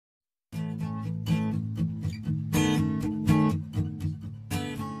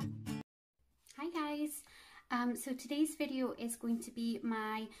So today's video is going to be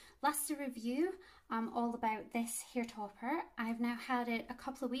my Lusta review, all about this hair topper. I've now had it a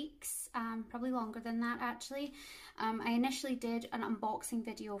couple of weeks, probably longer than that actually. I initially did an unboxing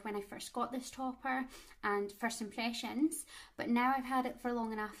video when I first got this topper and first impressions, but now I've had it for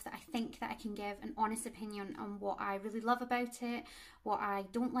long enough that I think that I can give an honest opinion on what I really love about it, what I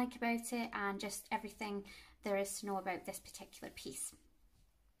don't like about it, and just everything there is to know about this particular piece.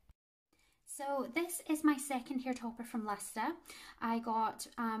 So this is my second hair topper from Lusta. I got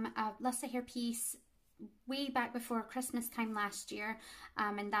a Lusta hair piece way back before Christmas time last year,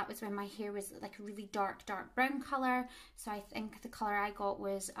 and that was when my hair was like a really dark brown colour. So I think the colour I got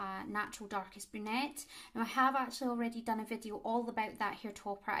was natural darkest brunette. Now I have actually already done a video all about that hair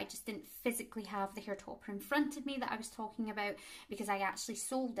topper. I just didn't physically have the hair topper in front of me that I was talking about because I actually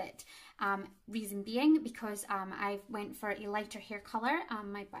sold it. Reason being because I went for a lighter hair colour.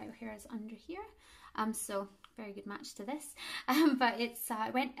 My bio hair is under here, so very good match to this, but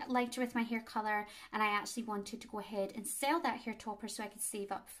I went lighter with my hair colour, and I actually wanted to go ahead and sell that hair topper so I could save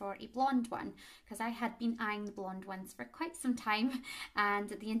up for a blonde one, because I had been eyeing the blonde ones for quite some time, and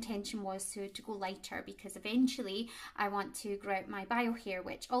the intention was to go lighter because eventually I want to grow out my bio hair,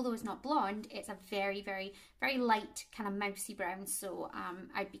 which although it's not blonde, it's a very light kind of mousy brown, so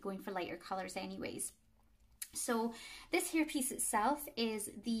I'd be going for lighter colours anyways. So this hairpiece itself is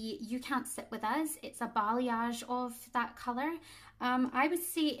the You Can't Sit With Us. It's a balayage of that colour. I would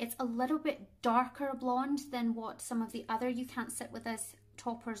say it's a little bit darker blonde than what some of the other You Can't Sit With Us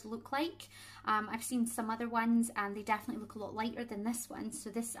toppers look like. I've seen some other ones and they definitely look a lot lighter than this one. So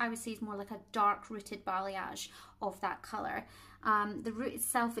this I would say is more like a dark rooted balayage of that colour. The root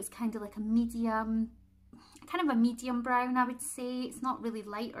itself is kind of like a medium brown, I would say. It's not really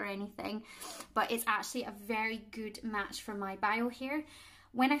light or anything, but it's actually a very good match for my bio hair.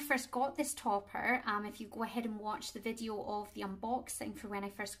 When I first got this topper, if you go ahead and watch the video of the unboxing for when I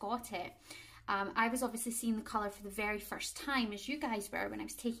first got it, I was obviously seeing the colour for the very first time, as you guys were, when I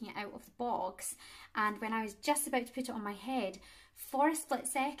was taking it out of the box. And when I was just about to put it on my head, for a split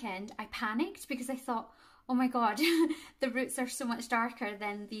second, I panicked because I thought, oh my god, the roots are so much darker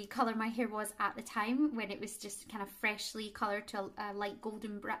than the colour my hair was at the time when it was just kind of freshly coloured to a light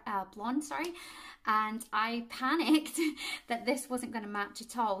golden blonde, sorry. And I panicked that this wasn't going to match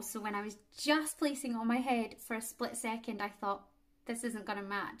at all. So when I was just placing it on my head for a split second, I thought, this isn't going to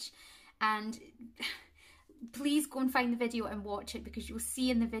match. And please go and find the video and watch it, because you'll see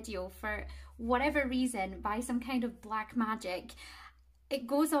in the video, for whatever reason, by some kind of black magic, it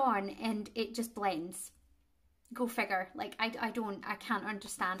goes on and it just blends. Go figure. Like, I can't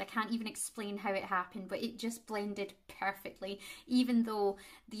understand. I can't even explain how it happened, but it just blended perfectly, even though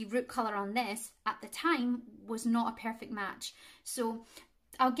the root colour on this at the time was not a perfect match. So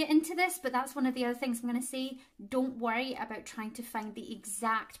I'll get into this, but that's one of the other things I'm going to say. Don't worry about trying to find the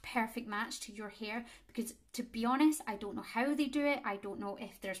exact perfect match to your hair, because to be honest, I don't know how they do it. I don't know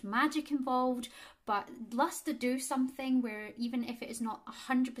if there's magic involved, but Lusta do something where even if it is not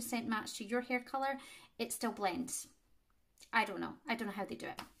 100% matched to your hair colour, it still blends. I don't know how they do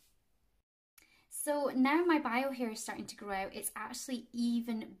it. So now my bio hair is starting to grow out. It's actually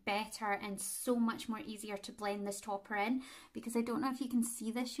even better and so much more easier to blend this topper in, because I don't know if you can see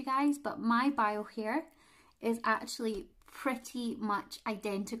this, you guys, but my bio hair is actually pretty much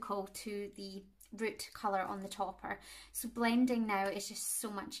identical to the root colour on the topper. So blending now is just so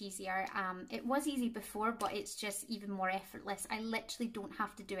much easier. It was easy before, but it's just even more effortless. I literally don't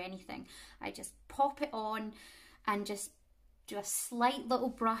have to do anything. I just pop it on and just do a slight little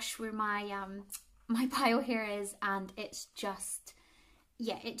brush where my my bio hair is, and it's just,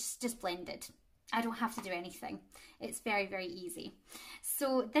 yeah, it's just blended. I don't have to do anything. It's very easy.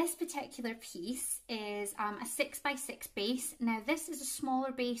 So this particular piece is a 6x6 base. Now this is a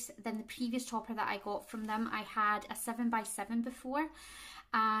smaller base than the previous topper that I got from them. I had a 7x7 before,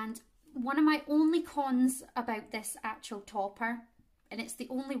 and one of my only cons about this actual topper, and it's the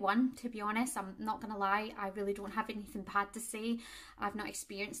only one, to be honest, I'm not gonna lie, I really don't have anything bad to say. I've not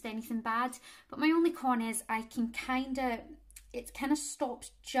experienced anything bad, but my only con is it kind of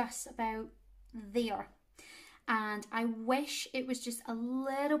stops just about there, and I wish it was just a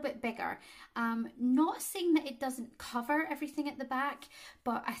little bit bigger. Not saying that it doesn't cover everything at the back,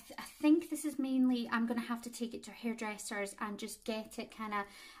 but I think this is mainly, I'm going to have to take it to hairdressers and just get it kind of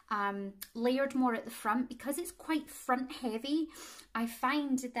layered more at the front, because it's quite front heavy. I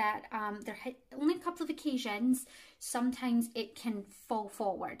find that there only a couple of occasions sometimes it can fall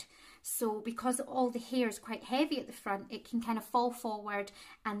forward. So because all the hair is quite heavy at the front, it can kind of fall forward,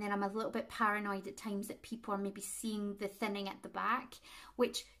 and then I'm a little bit paranoid at times that people are maybe seeing the thinning at the back,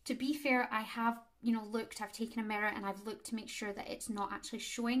 which, to be fair, I have you know, looked, I've taken a mirror and I've looked to make sure that it's not actually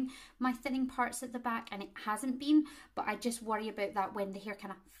showing my thinning parts at the back, and it hasn't been, but I just worry about that when the hair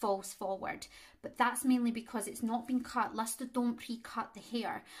kind of falls forward. But that's mainly because it's not been cut. Lusta don't pre-cut the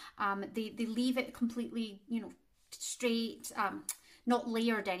hair. They leave it completely, you know, straight, not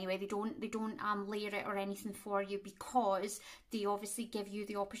layered anyway. They don't layer it or anything for you, because they obviously give you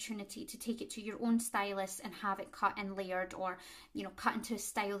the opportunity to take it to your own stylist and have it cut and layered, or, you know, cut into a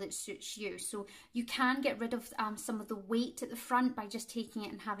style that suits you. So you can get rid of some of the weight at the front by just taking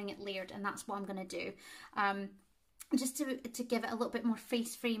it and having it layered, and that's what I'm going to do. Just to give it a little bit more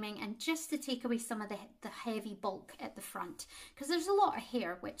face framing, and just to take away some of the heavy bulk at the front, because there's a lot of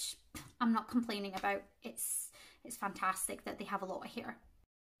hair, which I'm not complaining about. It's fantastic that they have a lot of hair.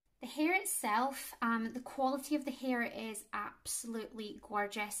 The hair itself, the quality of the hair is absolutely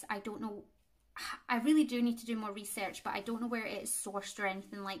gorgeous. I don't know, I really do need to do more research, but I don't know where it is sourced or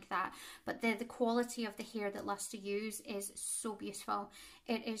anything like that. But the quality of the hair that Lusta use is so beautiful.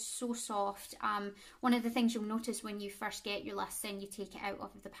 It is so soft. One of the things you'll notice when you first get your Lusta and you take it out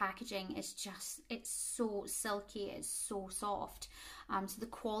of the packaging is just, it's so silky, it's so soft. So the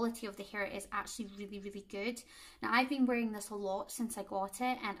quality of the hair is actually really, really good. Now, I've been wearing this a lot since I got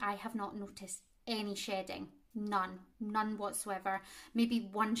it, and I have not noticed any shedding. None whatsoever. Maybe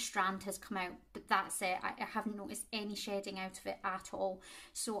one strand has come out, but that's it. I haven't noticed any shedding out of it at all.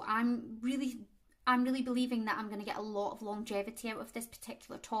 So I'm really believing that I'm going to get a lot of longevity out of this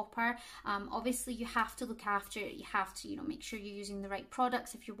particular topper. Obviously you have to look after it. You have to, you know, make sure you're using the right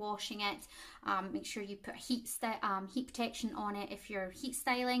products if you're washing it. Make sure you put heat protection on it if you're heat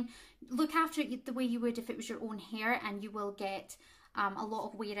styling. Look after it the way you would if it was your own hair, and you will get a lot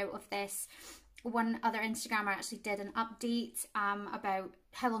of wear out of this. One other Instagrammer actually did an update about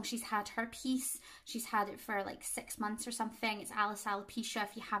how long she's had her piece. She's had it for like 6 months or something. It's Alice Alopecia.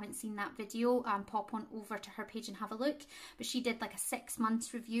 If you haven't seen that video, pop on over to her page and have a look. But she did like a 6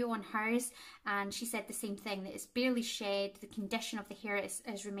 months review on hers, and she said the same thing, that it's barely shed. The condition of the hair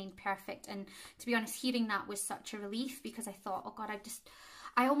has remained perfect. And to be honest, hearing that was such a relief, because I thought, oh God,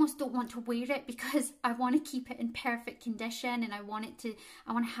 I almost don't want to wear it, because I want to keep it in perfect condition, and I want to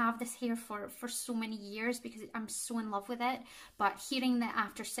have this hair for so many years, because I'm so in love with it. But hearing that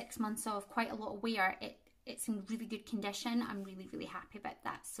after 6 months of quite a lot of wear, it's in really good condition, I'm really, really happy about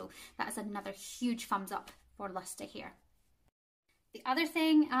that. So that is another huge thumbs up for Lusta hair. The other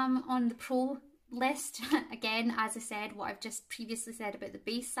thing on the pro list, again, as I said, what I've just previously said about the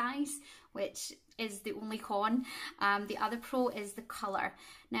base size, which is the only con. The other pro is the colour.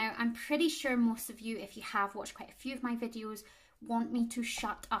 Now, I'm pretty sure most of you, if you have watched quite a few of my videos, want me to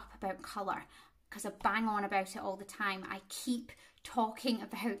shut up about colour, because I bang on about it all the time. I keep talking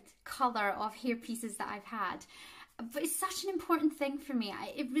about colour of hair pieces that I've had, but it's such an important thing for me.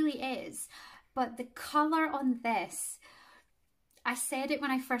 It really is. But the colour on this, I said it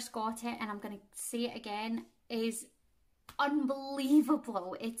when I first got it, and I'm going to say it again, is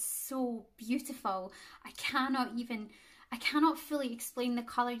unbelievable. It's so beautiful. I cannot fully explain the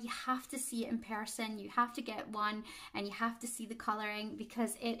colour. You have to see it in person. You have to get one, and you have to see the colouring,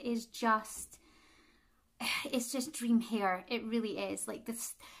 because it is just, it's just dream hair. It really is. Like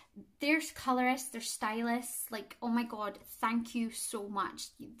this, there's colorists, there's stylists, like, oh my God, thank you so much.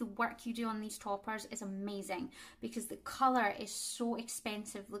 The work you do on these toppers is amazing, because the colour is so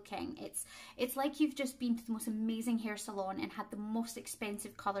expensive looking. It's like you've just been to the most amazing hair salon and had the most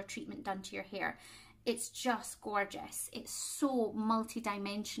expensive colour treatment done to your hair. It's just gorgeous. It's so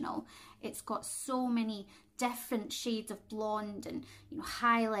multi-dimensional. It's got so many different shades of blonde, and, you know,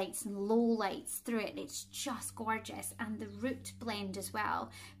 highlights and lowlights through it. It's just gorgeous. And the root blend as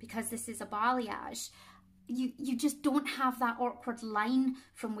well, because this is a balayage, you just don't have that awkward line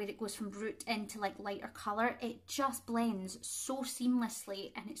from where it goes from root into like lighter colour. It just blends so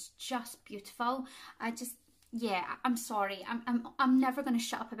seamlessly, and it's just beautiful. Yeah, I'm sorry. I'm never going to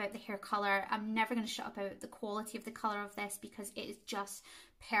shut up about the hair colour. I'm never going to shut up about the quality of the colour of this, because it is just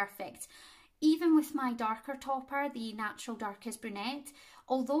perfect. Even with my darker topper, the natural darkest brunette,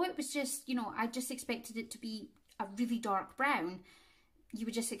 although it was just, you know, I just expected it to be a really dark brown. You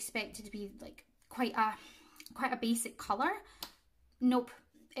would just expect it to be like quite a basic colour. Nope,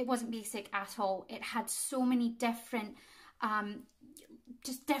 it wasn't basic at all. It had so many different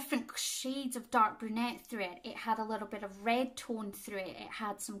just different shades of dark brunette through it. It had a little bit of red tone through it. It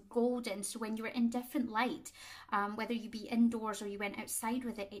had some golden. So when you were in different light, whether you be indoors or you went outside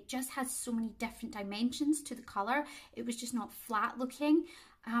with it, it just has so many different dimensions to the colour. It was just not flat looking.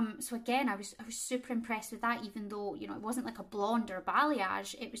 So again, I was super impressed with that, even though, you know, it wasn't like a blonde or a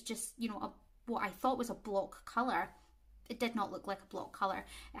balayage. It was just, you know, what I thought was a block colour. it did not look like a block colour.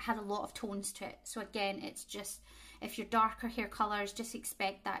 It had a lot of tones to it. So again, it's just, if you're darker hair colours, just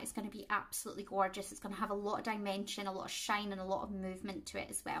expect that it's going to be absolutely gorgeous. It's going to have a lot of dimension, a lot of shine, and a lot of movement to it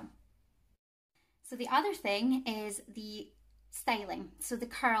as well. So the other thing is the styling, so the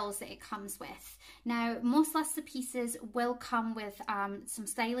curls that it comes with. Now, most Lusta pieces will come with some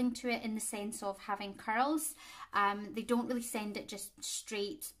styling to it, in the sense of having curls. They don't really send it just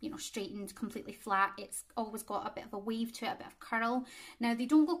straight, you know, straightened completely flat. It's always got a bit of a wave to it, a bit of curl. Now, they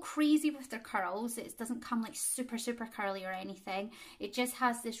don't go crazy with their curls. It doesn't come like super curly or anything. It just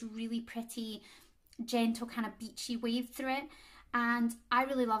has this really pretty, gentle kind of beachy wave through it. And I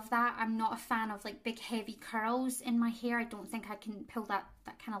really love that. I'm not a fan of like big heavy curls in my hair. I don't think I can pull that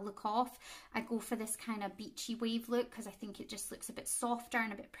kind of look off. I go for this kind of beachy wave look because I think it just looks a bit softer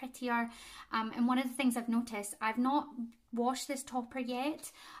and a bit prettier. And one of the things I've noticed, I've not washed this topper yet.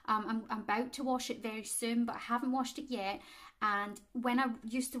 I'm about to wash it very soon, but I haven't washed it yet. And when I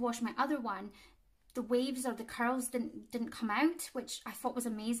used to wash my other one, the waves or the curls didn't come out, which I thought was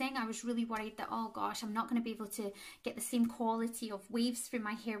amazing. I was really worried that, oh gosh, I'm not going to be able to get the same quality of waves through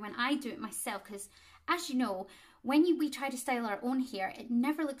my hair when I do it myself, because as you know, when we try to style our own hair, it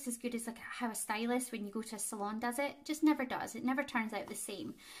never looks as good as like how a stylist, when you go to a salon, does it. It just never does. It never turns out the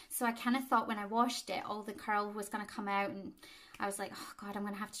same. So I kind of thought when I washed it, all the curl was going to come out, and I was like, oh God, I'm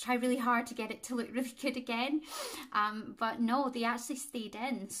going to have to try really hard to get it to look really good again. But no, they actually stayed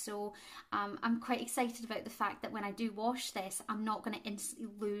in. So I'm quite excited about the fact that when I do wash this, I'm not going to instantly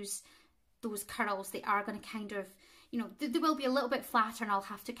lose those curls. They are going to kind of, you know, they will be a little bit flatter, and I'll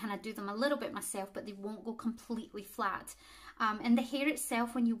have to kind of do them a little bit myself, but they won't go completely flat. And the hair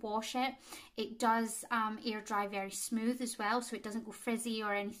itself, when you wash it, it does air dry very smooth as well, so it doesn't go frizzy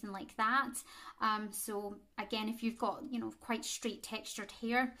or anything like that. So again, if you've got, you know, quite straight textured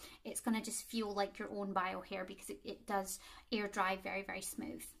hair, it's going to just feel like your own bio hair, because it does air dry very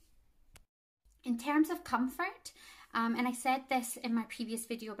smooth. In terms of comfort, and I said this in my previous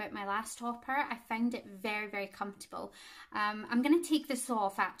video about my last topper, I found it very comfortable. I'm going to take this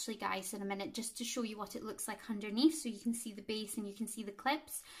off actually, guys, in a minute, just to show you what it looks like underneath, so you can see the base and you can see the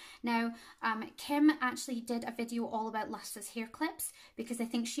clips. Now, Kim actually did a video all about Lusta's hair clips, because I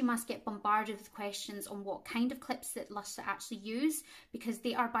think she must get bombarded with questions on what kind of clips that Lusta actually use, because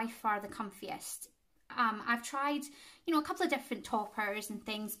they are by far the comfiest. I've tried, you know, a couple of different toppers and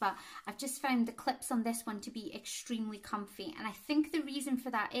things, but I've just found the clips on this one to be extremely comfy. And I think the reason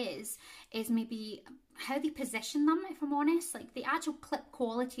for that is maybe how they position them, if I'm honest. Like, the actual clip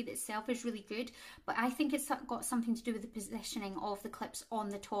quality itself is really good, but I think it's got something to do with the positioning of the clips on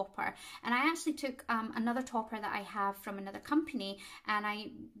the topper. And I actually took another topper that I have from another company, and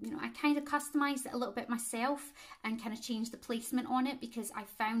I kind of customized it a little bit myself and kind of changed the placement on it, because I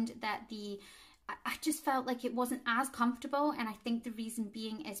found that I just felt like it wasn't as comfortable, and I think the reason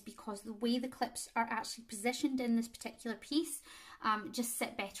being is because the way the clips are actually positioned in this particular piece just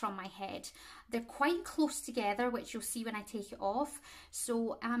sit better on my head. They're quite close together, which you'll see when I take it off.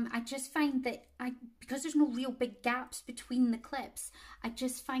 So I just find that because there's no real big gaps between the clips, I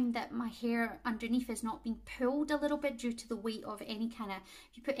just find that my hair underneath is not being pulled a little bit due to the weight of any kind of,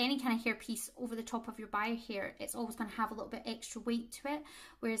 if you put any kind of hair piece over the top of your bio hair, it's always going to have a little bit extra weight to it.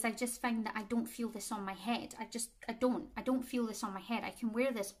 Whereas I just find that I don't feel this on my head. I don't feel this on my head. I can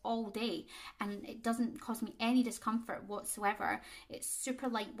wear this all day and it doesn't cause me any discomfort whatsoever. It's super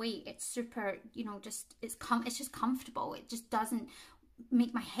lightweight. It's super, you know, it's just comfortable. It just doesn't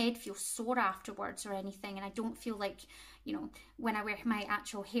make my head feel sore afterwards or anything. And I don't feel like, you know, when I wear my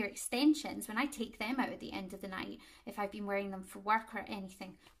actual hair extensions, when I take them out at the end of the night, if I've been wearing them for work or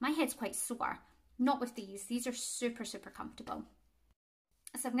anything, my head's quite sore. Not with these. These are super comfortable.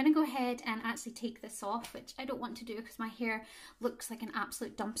 So I'm going to go ahead and actually take this off, which I don't want to do because my hair looks like an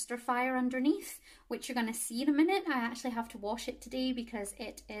absolute dumpster fire underneath, which you're going to see in a minute. I actually have to wash it today because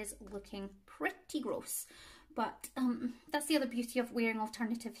it is looking pretty gross. But that's the other beauty of wearing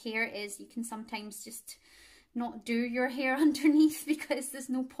alternative hair, is you can sometimes just not do your hair underneath because there's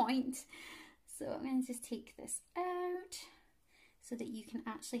no point. So I'm going to just take this out so that you can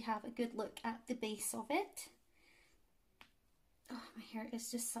actually have a good look at the base of it. Oh, my hair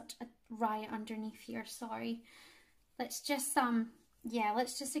is just such a riot underneath here, sorry. Let's just, yeah,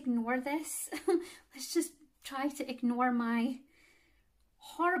 let's just ignore this. Let's just try to ignore my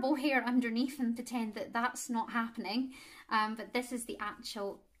horrible hair underneath and pretend that that's not happening. But this is the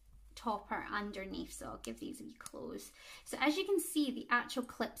actual topper underneath, so I'll give these a wee close. So as you can see, the actual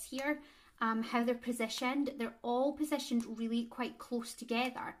clips here, how they're positioned, they're all positioned really quite close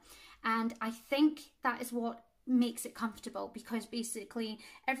together. And I think that is what makes it comfortable, because basically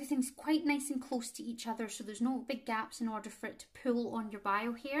everything's quite nice and close to each other, so there's no big gaps in order for it to pull on your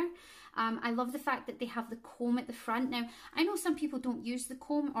bio hair. I love the fact that they have the comb at the front. Now, I know some people don't use the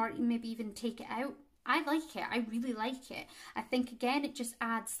comb or maybe even take it out. I like it. I really like it. I think, again, it just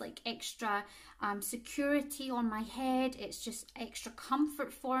adds like extra security on my head. It's just extra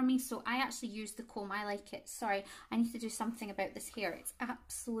comfort for me. So I actually use the comb. I like it. Sorry, I need to do something about this hair. It's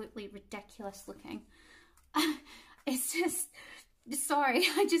absolutely ridiculous looking. It's just, sorry,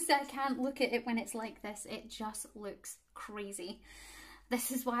 I can't look at it when it's like this. It just looks crazy.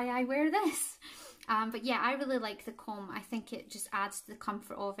 This is why I wear this. But yeah, I really like the comb. I think it just adds to the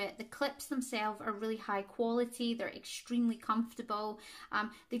comfort of it. The clips themselves are really high quality. They're extremely comfortable.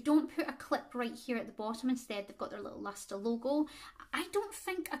 They don't put a clip right here at the bottom. Instead, they've got their little Lusta logo. I don't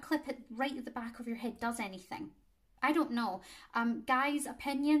think a clip right at the back of your head does anything. I don't know. Guys,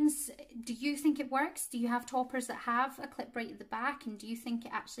 opinions, do you think it works? Do you have toppers that have a clip right at the back, and do you think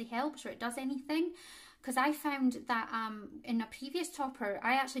it actually helps or it does anything? Because I found that in a previous topper,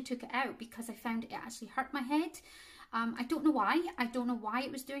 I actually took it out because I found it actually hurt my head. I don't know why. I don't know why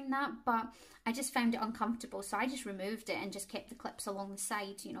it was doing that, but I just found it uncomfortable. So I just removed it and just kept the clips along the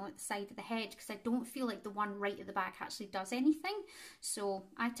side, you know, at the side of the head, because I don't feel like the one right at the back actually does anything. So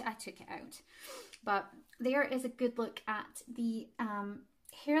I took it out. But there is a good look at the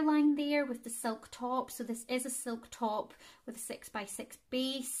hairline there with the silk top. So this is a silk top with a 6x6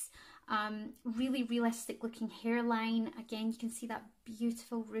 base. Really realistic looking hairline. Again, you can see that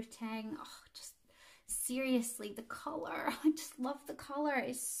beautiful rooting. Oh, just seriously, the colour. I just love the colour.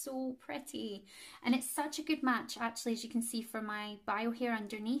 It's so pretty. And it's such a good match, actually, as you can see, for my bio hair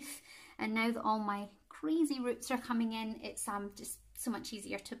underneath. And now that all my crazy roots are coming in, it's just so much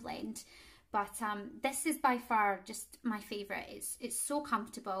easier to blend. But this is by far just my favourite. It's so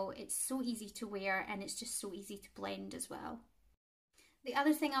comfortable, it's so easy to wear, and it's just so easy to blend as well. The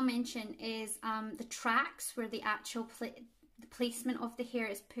other thing I'll mention is the tracks, where the actual the placement of the hair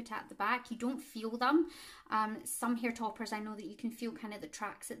is put at the back. You don't feel them. Some hair toppers, I know that you can feel kind of the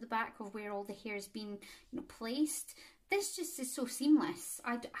tracks at the back of where all the hair is being, you know, placed. This just is so seamless.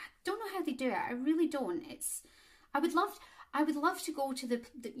 I don't know how they do it. I really don't. I would love to go to the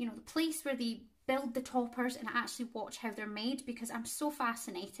you know, the place where they build the toppers and actually watch how they're made, because I'm so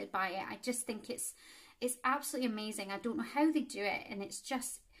fascinated by it. I just think it's absolutely amazing. I don't know how they do it, and it's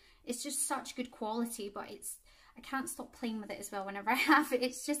just such good quality, but I can't stop playing with it as well whenever I have it.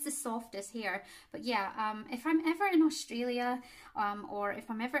 It's just the softest hair. But yeah, if I'm ever in Australia, or if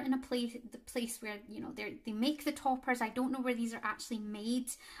I'm ever in the place where, you know, they make the toppers, I don't know where these are actually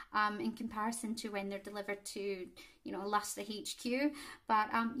made in comparison to when they're delivered to, you know, Lusta HQ. But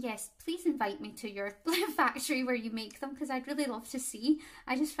yes, please invite me to your factory where you make them, because I'd really love to see.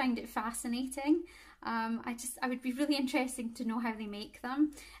 I just find it fascinating. I would be really interesting to know how they make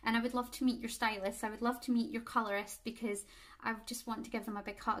them, and I would love to meet your stylist. I would love to meet your colorist, because I just want to give them a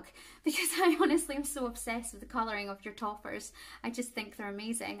big hug, because I honestly am so obsessed with the colouring of your toppers. I just think they're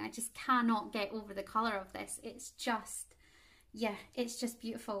amazing. I just cannot get over the colour of this. It's just, yeah, it's just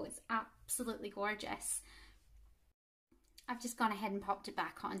beautiful. It's absolutely gorgeous. I've just gone ahead and popped it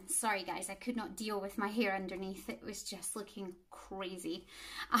back on. Sorry guys, I could not deal with my hair underneath. It was just looking crazy.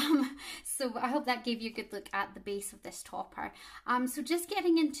 So I hope that gave you a good look at the base of this topper. So just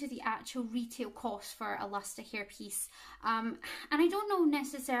getting into the actual retail cost for a Lusta hairpiece. And I don't know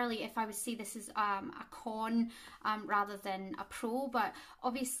necessarily if I would say this is a con rather than a pro, but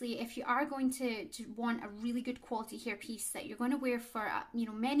obviously if you are going to want a really good quality hairpiece that you're going to wear for you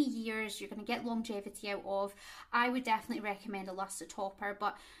know, many years, you're going to get longevity out of, I would definitely recommend a Lusta topper.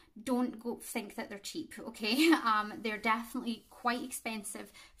 But don't go think that they're cheap, okay? They're definitely quite expensive.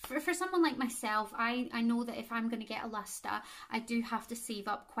 For someone like myself, I know that if I'm going to get a Lusta, I do have to save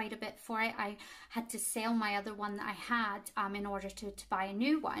up quite a bit for it. I had to sell my other one that I had in order to buy a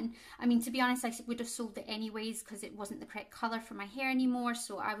new one. I mean, to be honest, I would have sold it anyways because it wasn't the correct colour for my hair anymore,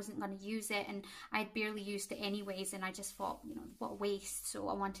 so I wasn't going to use it, and I had barely used it anyways, and I just thought, you know, what a waste, so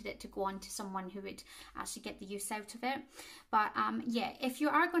I wanted it to go on to someone who would actually get the use out of it. But yeah, if you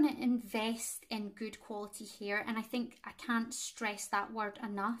are going to invest in good quality hair, and I think I can't stress that word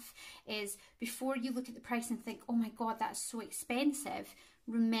enough, is before you look at the price and think, oh my god, that's so expensive,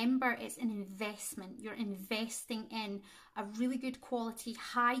 remember it's an investment. You're investing in a really good quality,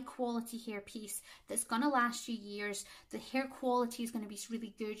 high quality hairpiece that's going to last you years. The hair quality is going to be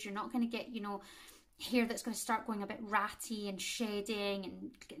really good. You're not going to get, you know, hair that's going to start going a bit ratty and shedding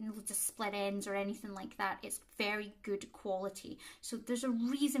and getting loads of split ends or anything like that. It's very good quality. So there's a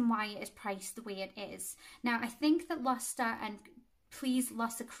reason why it is priced the way it is. Now, I think that Lusta and please,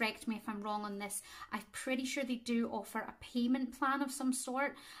 Lusta, correct me if I'm wrong on this. I'm pretty sure they do offer a payment plan of some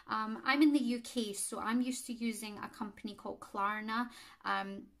sort. I'm in the UK, so I'm used to using a company called Klarna,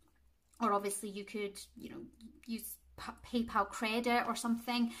 or obviously you could, you know, use PayPal credit or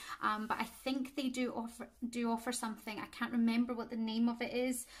something, but I think they do offer something. I can't remember what the name of it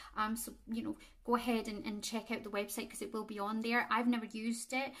is, so you know, go ahead and check out the website because it will be on there. I've never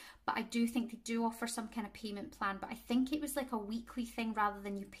used it, but I do think they do offer some kind of payment plan, but I think it was like a weekly thing rather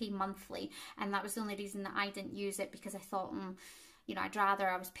than you pay monthly, and that was the only reason that I didn't use it, because I thought, you know, I'd rather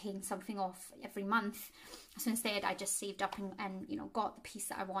I was paying something off every month. So instead I just saved up and you know, got the piece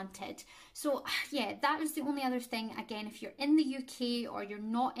that I wanted. So yeah, that was the only other thing. Again, if you're in the UK or you're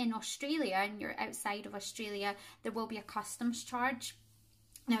not in Australia and you're outside of Australia, there will be a customs charge.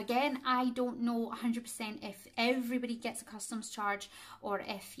 Now again, I don't know 100% if everybody gets a customs charge, or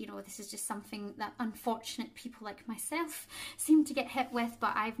if, you know, this is just something that unfortunate people like myself seem to get hit with,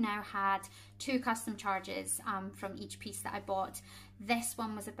 but I've now had 2 custom charges from each piece that I bought. This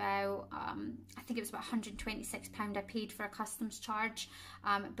one was about, I think it was about £126 I paid for a customs charge.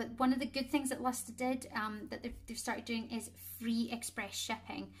 But one of the good things that Lusta did, that they've started doing, is free express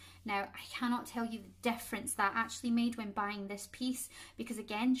shipping. Now, I cannot tell you the difference that actually made when buying this piece, because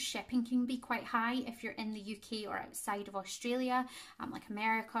again, shipping can be quite high if you're in the UK or outside of Australia, like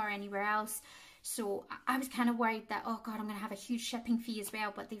America or anywhere else. So I was kind of worried that, oh God, I'm going to have a huge shipping fee as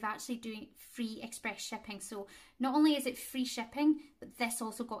well, but they've actually doing free express shipping. So not only is it free shipping, but this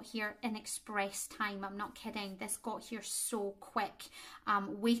also got here in express time. I'm not kidding. This got here so quick,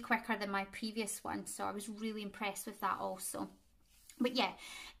 way quicker than my previous one. So I was really impressed with that also. But yeah,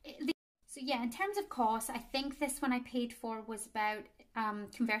 so yeah, in terms of cost, I think this one I paid for was about,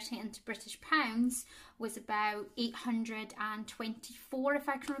 converting it into British pounds, was about 824 if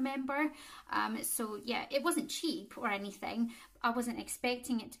I can remember. So yeah, it wasn't cheap or anything. I wasn't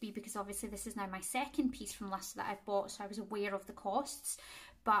expecting it to be, because obviously this is now my second piece from Lusta that I've bought, so I was aware of the costs.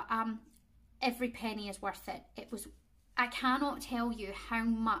 But every penny is worth it. It was, I cannot tell you how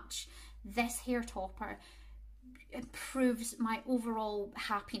much this hair topper improves my overall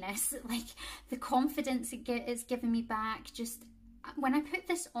happiness, like the confidence it's given me back. Just when I put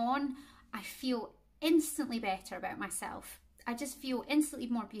this on, I feel instantly better about myself. I just feel instantly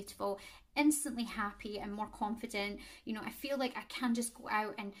more beautiful, instantly happy and more confident. You know, I feel like I can just go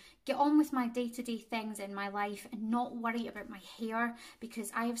out and get on with my day-to-day things in my life and not worry about my hair,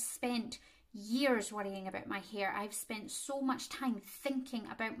 because I have spent years worrying about my hair. I've spent so much time thinking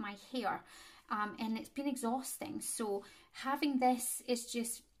about my hair. And it's been exhausting. So having this is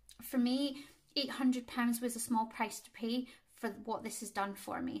just, for me, £800 was a small price to pay for what this has done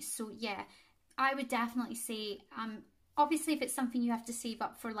for me. So yeah, I would definitely say, obviously if it's something you have to save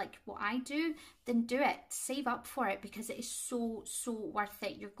up for, like what I do, then do it. Save up for it, because it is so worth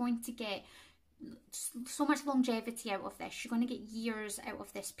it. You're going to get so much longevity out of this. You're going to get years out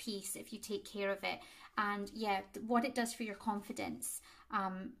of this piece if you take care of it. And yeah, what it does for your confidence,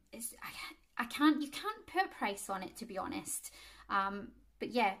 is, you can't put a price on it, to be honest. But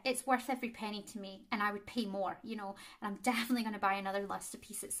yeah, it's worth every penny to me, and I would pay more, you know, and I'm definitely going to buy another Lusta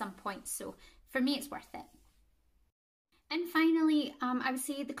piece at some point. So for me, it's worth it. And finally, I would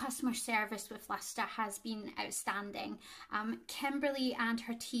say the customer service with Lusta has been outstanding. Kimberly and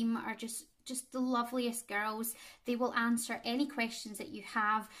her team are just the loveliest girls. They will answer any questions that you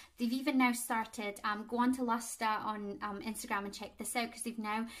have. They've even now started, go on to Lusta on Instagram and check this out, because they've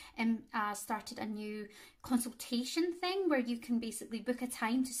now started a new consultation thing where you can basically book a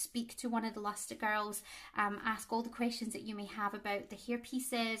time to speak to one of the Lusta girls, ask all the questions that you may have about the hair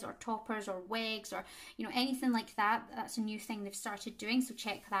pieces or toppers or wigs or, you know, anything like that. That's a new thing they've started doing, so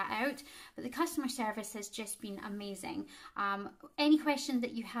check that out. But the customer service has just been amazing. Any questions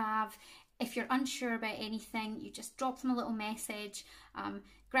that you have, if you're unsure about anything, you just drop them a little message.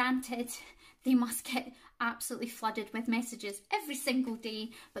 Granted, they must get absolutely flooded with messages every single day,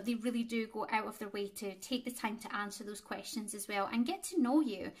 but they really do go out of their way to take the time to answer those questions as well and get to know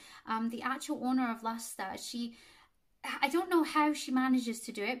you. The actual owner of Lusta, I don't know how she manages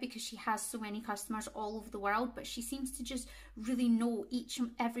to do it, because she has so many customers all over the world, but she seems to just really know each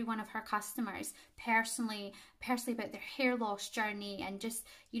and every one of her customers personally about their hair loss journey, and just,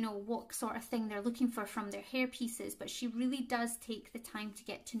 you know, what sort of thing they're looking for from their hair pieces. But she really does take the time to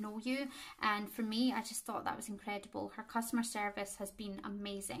get to know you, and for me, I just thought that was incredible. Her customer service has been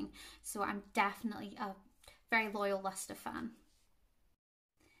amazing, so I'm definitely a very loyal Lusta fan.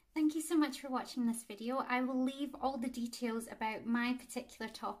 Thank you so much for watching this video. I will leave all the details about my particular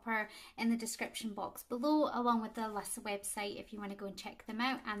topper in the description box below, along with the Lusta website if you want to go and check them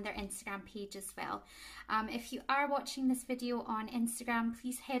out, and their Instagram page as well. If you are watching this video on Instagram,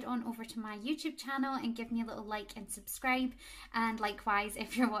 please head on over to my YouTube channel and give me a little like and subscribe. And likewise,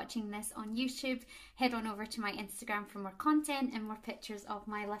 if you're watching this on YouTube, head on over to my Instagram for more content and more pictures of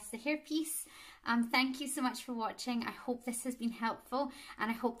my Lusta hairpiece. Thank you so much for watching. I hope this has been helpful, and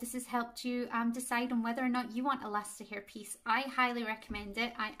I hope this has helped you decide on whether or not you want a Lusta hairpiece. I highly recommend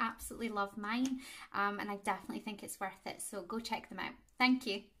it. I absolutely love mine, and I definitely think it's worth it. So go check them out. Thank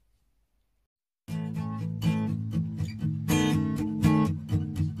you.